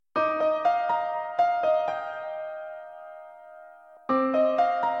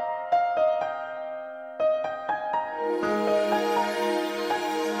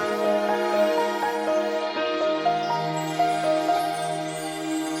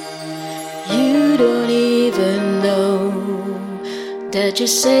You don't even know that you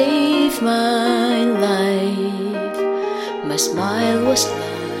saved my life. My smile was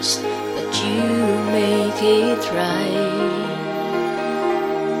lost, but you make it right.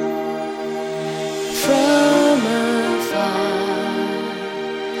 From afar,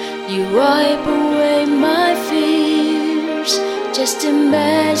 you wipe away my fears. Just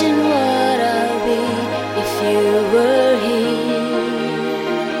imagine what I'll be if you were here.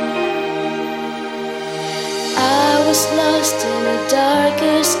 I was lost in the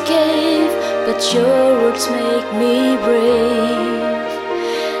darkest cave, but your words make me brave.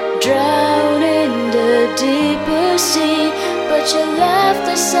 Drown in the deeper sea, but your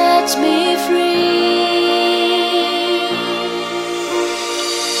laughter sets me free.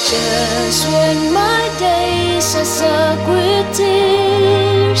 Just when my days are sunk with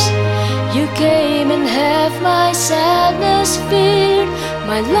tears, you came and half my sadness feared.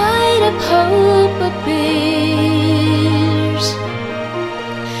 My light of hope appears,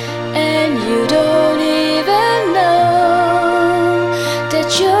 and you don't even know that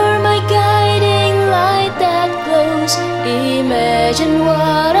you're my guiding light that glows. Imagine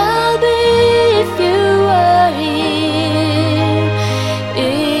what I'll be if you were